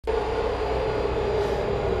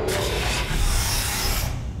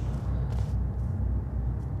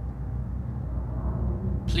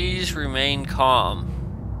Please remain calm.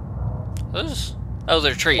 Those... Oh,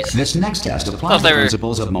 they're trees. This next test applies the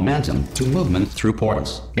principles of momentum to movement through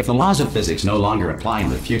portals. If the laws of physics no longer apply in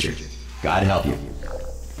the future, God help you.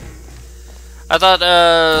 I thought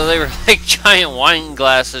they were like giant wine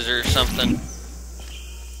glasses or something.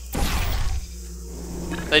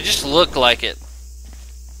 They just look like it.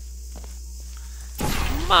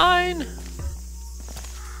 Mine.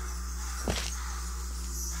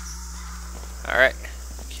 Alright.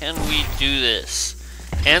 Can we do this?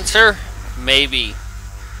 Answer? Maybe.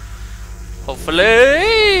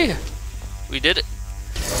 Hopefully. We did it.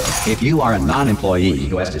 If you are a non-employee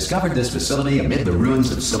who has discovered this facility amid the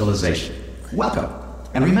ruins of civilization, welcome.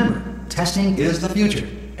 And remember, testing is the future.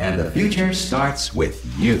 And the future starts with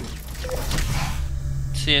you.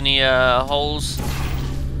 See any holes?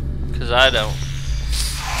 Because I don't.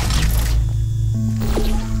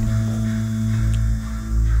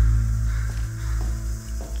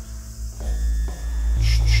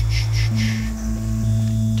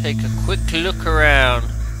 Take a quick look around.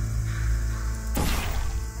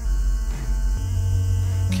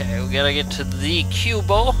 Okay, we gotta get to the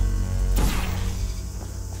cubo.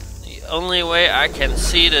 The only way I can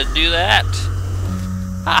see to do that.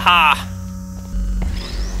 Haha!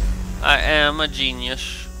 I am a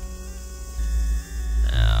genius.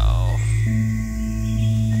 Ow.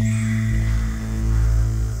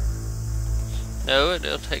 No,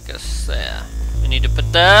 it'll take us there. We need to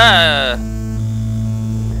put the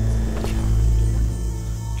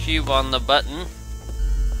cube on the button.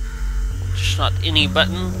 Just not any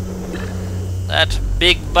button. That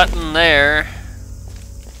big button there.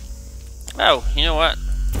 Oh, you know what?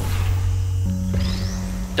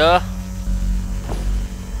 Duh.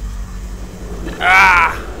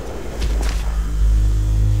 Ah!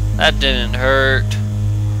 That didn't hurt.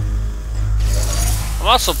 I'm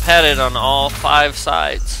also padded on all 5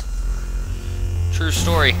 sides. True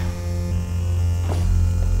story.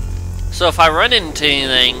 So if I run into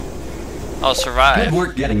anything, I'll survive. Good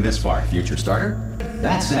work getting this far, future starter.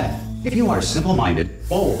 That said, if you are simple-minded,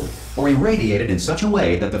 old, or irradiated in such a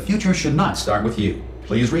way that the future should not start with you,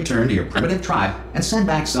 please return to your primitive tribe and send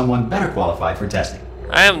back someone better qualified for testing.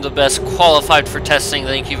 I am the best qualified for testing,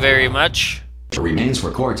 thank you very much. Remains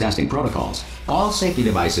for core testing protocols. All safety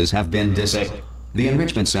devices have been disabled. The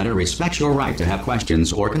Enrichment Center respects your right to have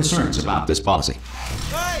questions or concerns about this policy.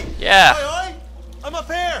 Hey! Yeah. Oi, oi! I'm up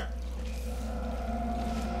here!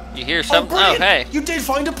 You hear something? Oh, Oh, hey. You did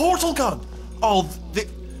find a portal gun! Oh, do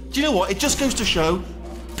you know what? It just goes to show,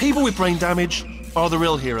 people with brain damage are the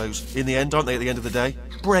real heroes in the end, aren't they, at the end of the day?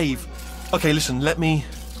 Brave. Okay, listen, let me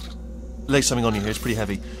lay something on you here. It's pretty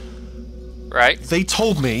heavy. Right. They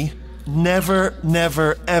told me never,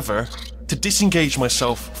 never, ever to disengage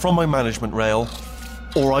myself from my management rail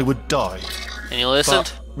or I would die. And you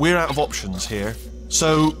listened? But we're out of options here.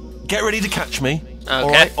 So, get ready to catch me. Okay.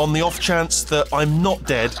 Alright, on the off chance that I'm not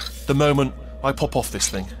dead the moment I pop off this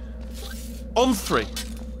thing. On 3.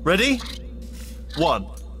 Ready? 1,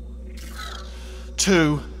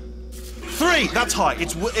 2, 3. That's high.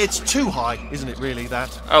 It's too high, isn't it? Really?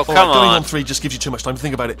 That. Oh, come Going on. on 3 just gives you too much time to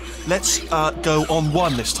think about it. Let's go on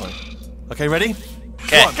 1 this time. Okay, ready?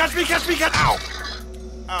 Okay. 1. Catch me! Catch me! Catch! Ow!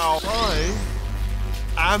 Ow!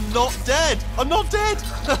 I'm not dead. I'm not dead.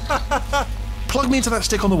 Plug me into that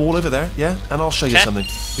stick on the wall over there, yeah, and I'll show you something.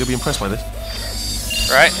 You'll be impressed by this.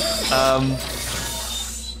 Right.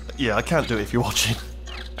 Yeah, I can't do it if you're watching.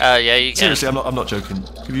 Yeah, you can. Seriously, I'm not joking.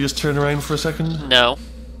 Could you just turn around for a second? No.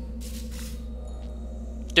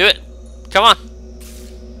 Do it. Come on.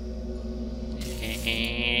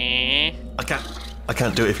 I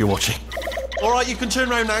can't do it if you're watching. Alright, you can turn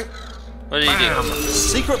around now. What do you Bam! do?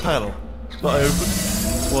 Secret panel. Not open.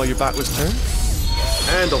 While your back was turned.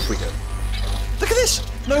 And off we go. Look at this!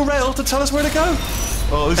 No rail to tell us where to go.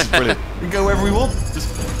 Oh, this is brilliant. We can go wherever we want. Just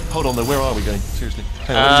hold on though, where are we going? Seriously.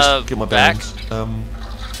 Hang on, let me just get my back. bearings.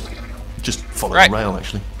 Just follow the rail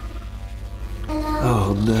actually.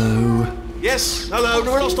 Oh no. Yes, hello,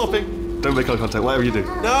 no, we're not stopping. Don't make eye contact, whatever you do.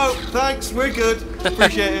 No, thanks, we're good.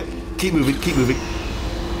 Appreciate it. Keep moving, keep moving.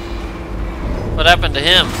 What happened to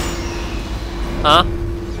him? Huh?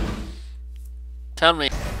 Tell me.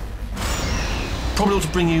 Probably ought to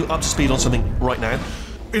bring you up to speed on something right now.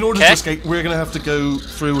 In order to escape, we're going to have to go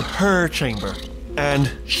through her chamber. And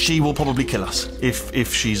she will probably kill us,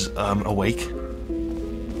 if she's awake.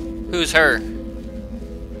 Who's her?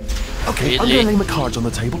 Okay, I'm going to lay my cards on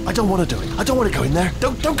the table. I don't want to do it. I don't want to go in there.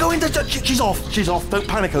 Don't go in there. She's off. She's off. Don't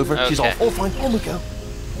panic over. She's off. All fine. On we go.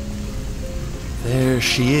 There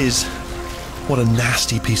she is. What a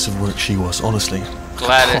nasty piece of work she was, honestly.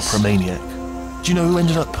 Gladys. A proper maniac. Do you know who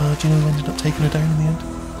ended up taking her down in the end?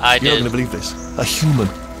 I You're not did. going to believe this. A human.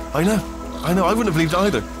 I know. I wouldn't have believed it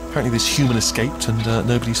either. Apparently this human escaped and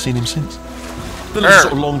nobody's seen him since. Then there's a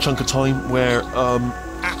sort of long chunk of time where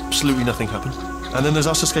absolutely nothing happened. And then there's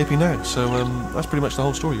us escaping now. So that's pretty much the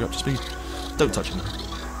whole story. You're up to speed. Don't touch him.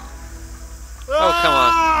 Oh, come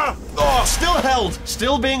on. Oh, still held.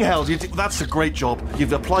 Still being held. That's a great job.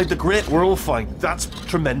 You've applied the grit. We're all fine. That's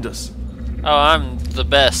tremendous. Oh, I'm the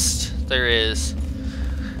best there is.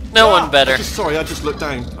 No one better. Sorry, I just looked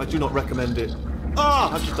down. I do not recommend it.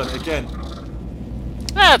 I've just done it again.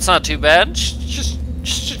 That's not too bad. Just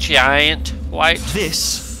a giant white.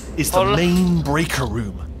 This is the main breaker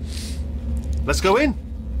room. Let's go in.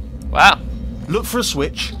 Wow. Look for a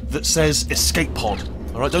switch that says escape pod.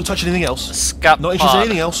 All right, don't touch anything else. Escape Not interested in pod.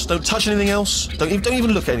 anything else. Don't touch anything else. Don't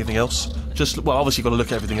even look at anything else. Just, well, obviously you've got to look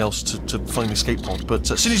at everything else to find the escape pod.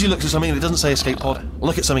 But as soon as you look at something and it doesn't say escape pod,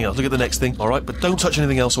 look at something else. Look at the next thing. All right, but don't touch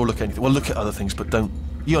anything else or look at anything. Well, look at other things, but don't.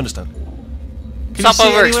 You understand? Can Stop you see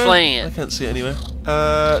it over-explaining anywhere? it. I can't see it anywhere.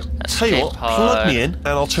 Tell you what, Escape pod. plug me in and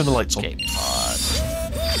I'll turn the lights on. Escape pod.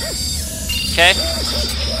 Okay.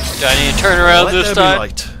 Do I need to turn around Let this there be time?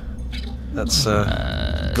 light. That's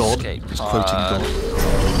God. escape He's pod. quoting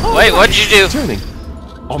God. Wait, what'd you do? Turning.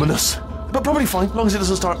 Ominous. But probably fine, as long as it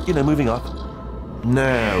doesn't start, moving up.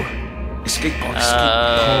 Now. Escape pod.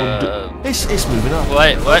 It's moving up.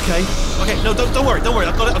 Wait, what? Okay. No, don't worry.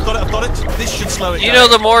 I've got it. This should slow it down. You know,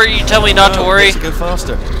 the more you tell me not to worry, Let's go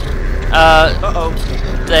faster. uh,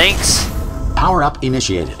 thanks. Power up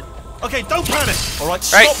initiated. Okay, don't panic. All right,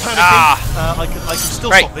 Right. stop panicking. I can still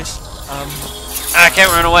Right. stop this. I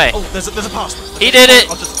can't run away. Oh, there's a password. He did it.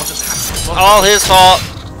 I'll just hack it. All his fault.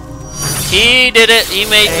 He did it. He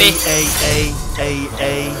made me. C.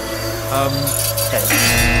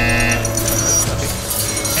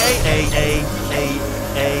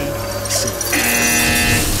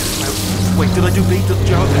 Wait, did I do B?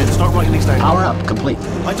 Okay, start writing these down. Power up complete.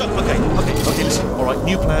 I don't. Okay, listen. All right,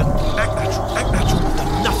 new plan. Act natural. I've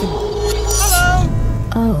done nothing wrong. Hello.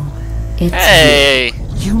 Oh, it's Hey.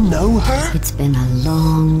 You know her? you. It's been a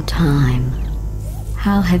long time.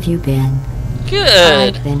 How have you been?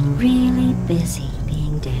 Good. I've been really busy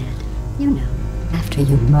being dead. You know, after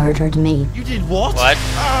you murdered me. You did what? What?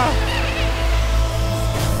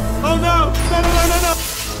 Oh no! No!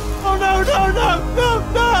 Oh no!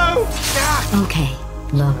 Ah! Okay,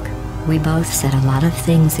 look, we both said a lot of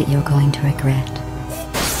things that you're going to regret.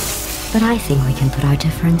 But I think we can put our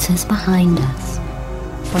differences behind us.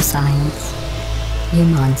 For science, you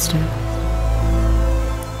monster.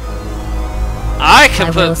 I can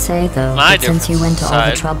I put. will say, though, my that since you went to all the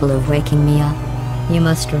difference trouble of waking me up, you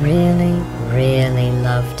must really, really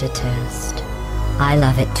love to test. I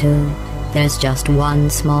love it too. There's just one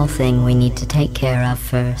small thing we need to take care of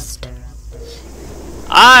first.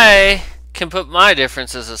 I can put my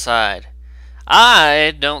differences aside.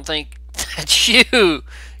 I don't think that you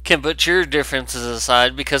can put your differences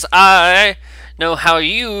aside because I know how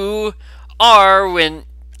you are when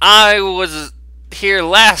I was here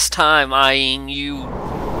last time eyeing you.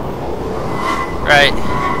 Right.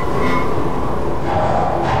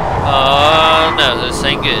 Oh no, this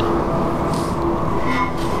ain't good.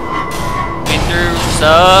 We threw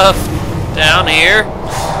stuff down here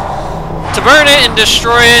to burn it and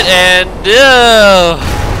destroy it, and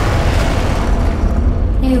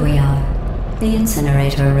Here we are, the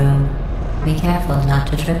incinerator room. Be careful not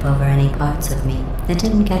to trip over any parts of me that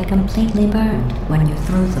didn't get completely burned when you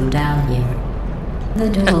threw them down here. The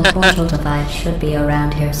dual portal device should be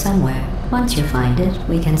around here somewhere. Once you find it,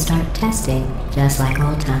 we can start testing, just like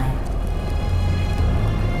old times.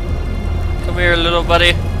 come here, little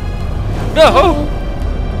buddy. No!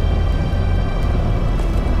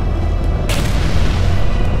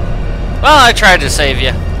 Well, I tried to save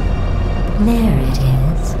you. There it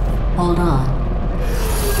is. Hold on.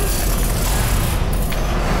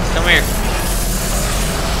 Come here.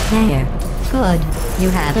 There. Good. You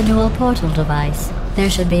have a dual portal device. There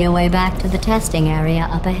should be a way back to the testing area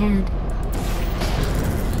up ahead.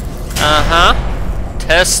 Uh-huh.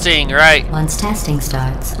 Testing, right. Once testing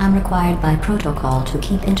starts, I'm required by protocol to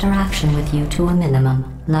keep interaction with you to a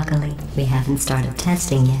minimum. Luckily, we haven't started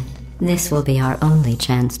testing yet. This will be our only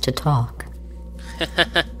chance to talk.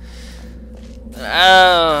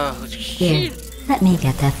 Oh, Here, let me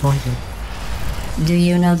get that for you. Do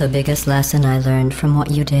you know the biggest lesson I learned from what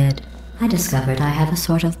you did? I discovered I have a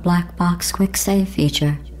sort of black box quick save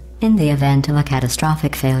feature. In the event of a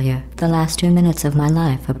catastrophic failure, the last 2 minutes of my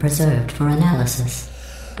life are preserved for analysis.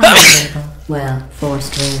 I was able, well,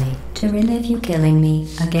 forced really, to relive you killing me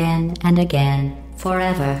again and again,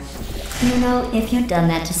 forever. You know, if you'd done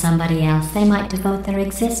that to somebody else, they might devote their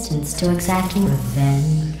existence to exacting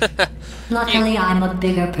revenge. Luckily, I'm a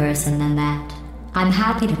bigger person than that. I'm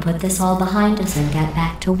happy to put this all behind us and get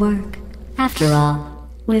back to work. After all,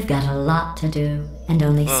 we've got a lot to do, and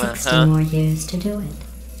only 60 more years to do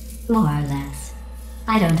it. More or less.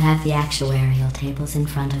 I don't have the actuarial tables in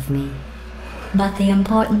front of me. But the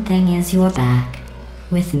important thing is you're back,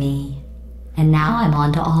 with me. And now I'm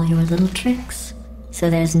on to all your little tricks. So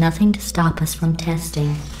there's nothing to stop us from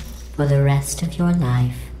testing for the rest of your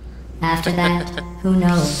life. After that, who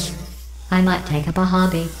knows? I might take up a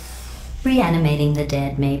hobby. Reanimating the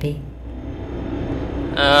dead, maybe.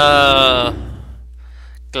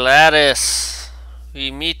 Gladys. We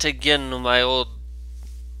meet again, my old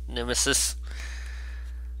nemesis.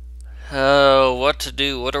 Oh, what to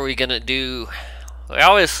do? What are we gonna do? We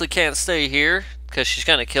obviously can't stay here, because she's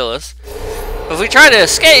gonna kill us. If we try to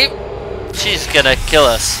escape, she's gonna kill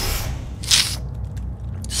us.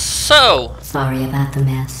 So... Sorry about the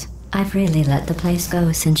mess. I've really let the place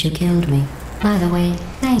go since you killed me. By the way,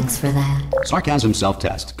 thanks for that. Sarcasm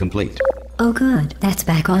self-test complete. Oh good, that's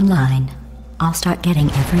back online. I'll start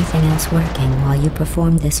getting everything else working while you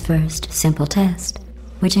perform this first, simple test,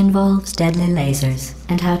 which involves deadly lasers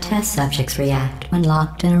and how test subjects react when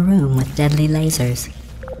locked in a room with deadly lasers.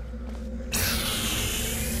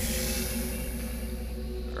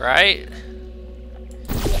 Right?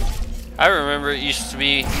 I remember it used to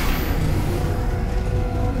be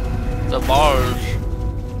the bars.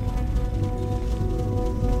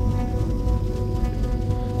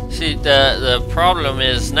 See, the problem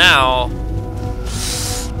is now,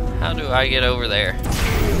 how do I get over there?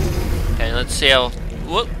 Okay, let's see how,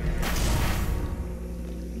 whoop.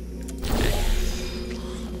 Okay.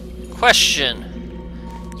 Question.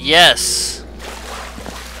 Yes.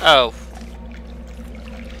 Oh.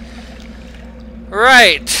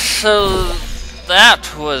 Right, so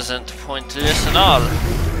that wasn't pointless at all.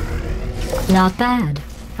 Not bad.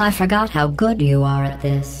 I forgot how good you are at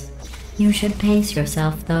this. You should pace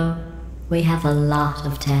yourself, though. We have a lot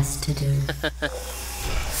of tests to do.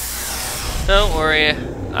 Don't worry,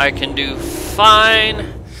 I can do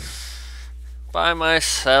fine by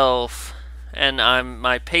myself. And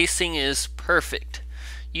my pacing is perfect.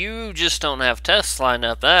 You just don't have tests lined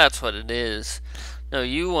up, that's what it is. No,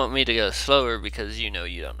 you want me to go slower because you know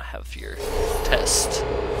you don't have your test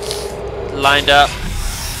lined up.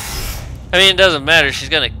 I mean, it doesn't matter. She's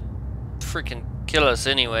gonna freaking kill us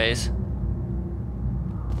anyways.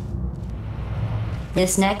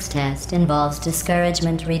 This next test involves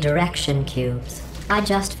discouragement redirection cubes. I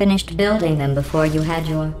just finished building them before you had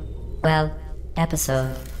your, well,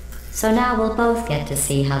 episode. So now we'll both get to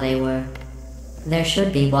see how they work. There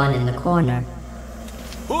should be one in the corner.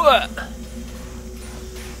 What?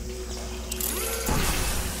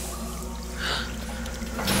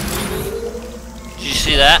 Did you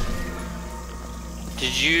see that?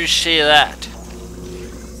 Did you see that?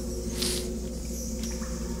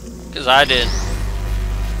 Because I did.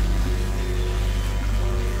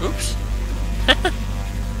 Oops.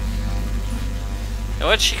 And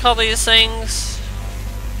what'd she call these things?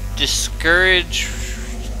 Discourage.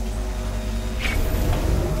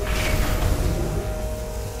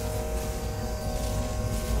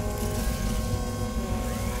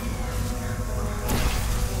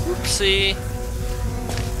 Oopsie.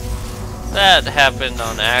 That happened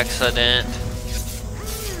on accident.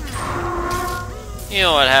 You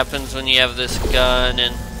know what happens when you have this gun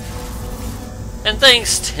and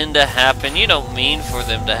things tend to happen. You don't mean for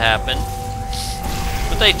them to happen,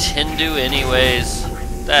 but they tend to anyways.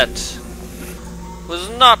 That was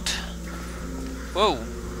not... Whoa.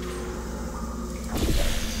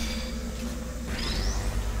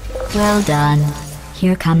 Well done.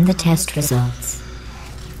 Here come the test results.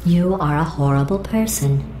 You are a horrible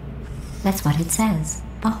person. That's what it says.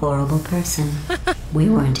 A horrible person. We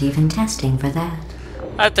weren't even testing for that.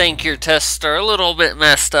 I think your tests are a little bit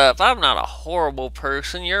messed up. I'm not a horrible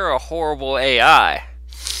person. You're a horrible AI.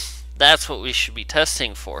 That's what we should be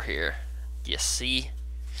testing for here. You see?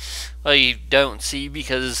 Well, you don't see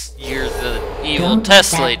because you're the evil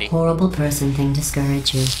test lady. Don't let that horrible person thing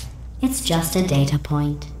discourage you. It's just a data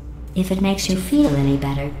point. If it makes you feel any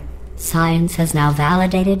better, science has now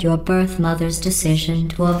validated your birth mother's decision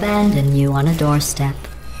to abandon you on a doorstep.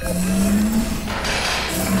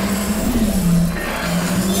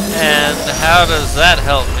 And how does that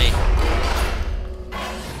help me?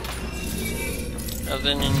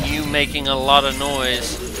 Other than you making a lot of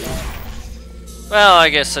noise. Well, I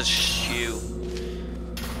guess that's you.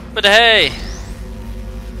 But hey,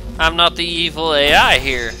 I'm not the evil AI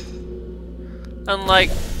here.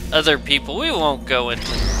 Unlike other people, we won't go into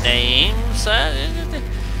names.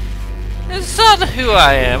 It's not who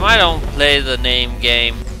I am. I don't play the name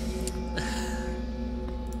game.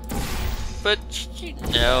 But, you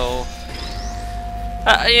know...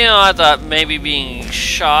 I thought maybe being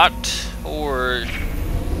shot or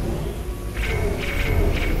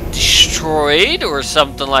destroyed or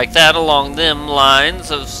something like that along them lines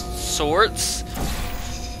of sorts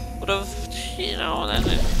would have, that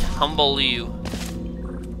would humble you.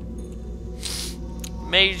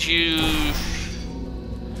 Made you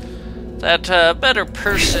that better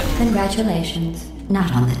person. Congratulations.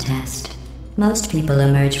 Not on the test. Most people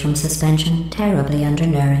emerge from suspension terribly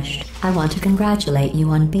undernourished. I want to congratulate you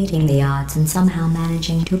on beating the odds and somehow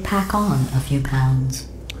managing to pack on a few pounds.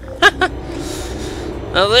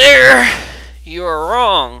 Now there, you are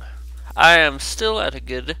wrong. I am still at a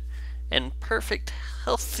good and perfect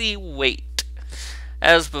healthy weight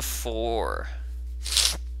as before.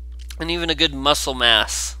 And even a good muscle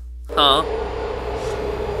mass. Huh?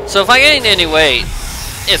 So if I gained any weight,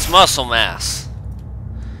 it's muscle mass.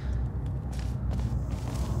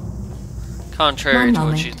 Contrary to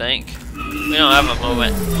what you think. We don't have a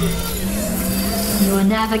moment. You are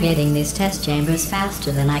navigating these test chambers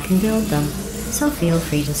faster than I can build them, so feel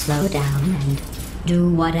free to slow down and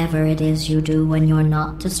do whatever it is you do when you're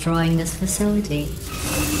not destroying this facility.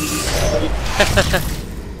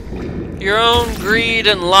 Your own greed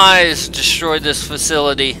and lies destroyed this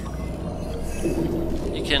facility.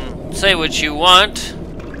 You can say what you want,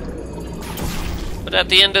 but at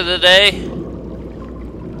the end of the day,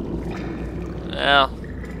 well,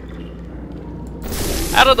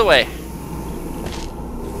 out of the way.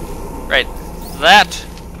 Right, that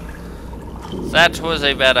was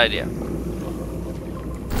a bad idea.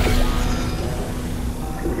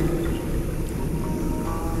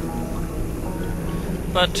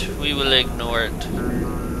 But we will ignore it.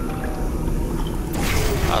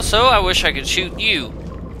 Also, I wish I could shoot you.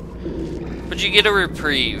 But you get a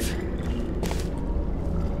reprieve.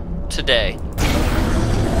 Today.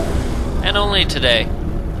 And only today.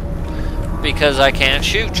 Because I can't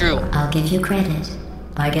shoot you. I'll give you credit.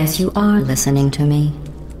 I guess you are listening to me.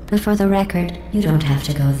 But for the record, you don't have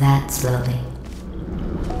to go that slowly.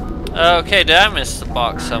 Okay, did I miss the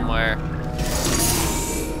box somewhere?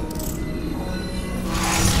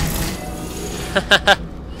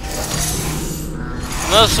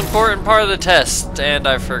 Most important part of the test, and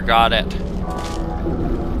I forgot it.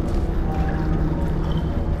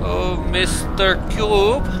 Oh, Mr.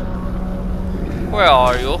 Cube. Where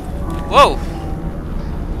are you? Whoa!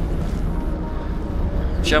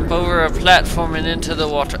 Jump over a platform and into the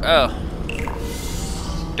water. Oh.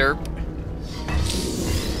 Derp.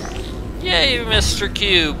 Yay, Mr.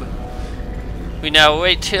 Cube. We now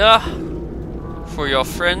wait here for your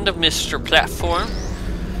friend, Mr. Platform,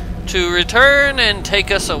 to return and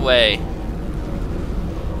take us away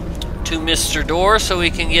to Mr. Door so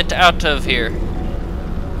we can get out of here.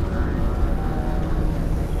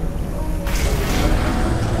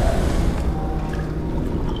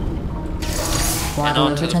 Waddle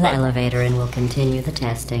over to the elevator and we'll continue the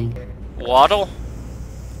testing. Waddle?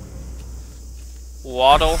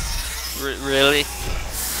 Waddle? Really?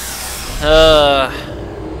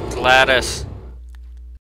 Gladys.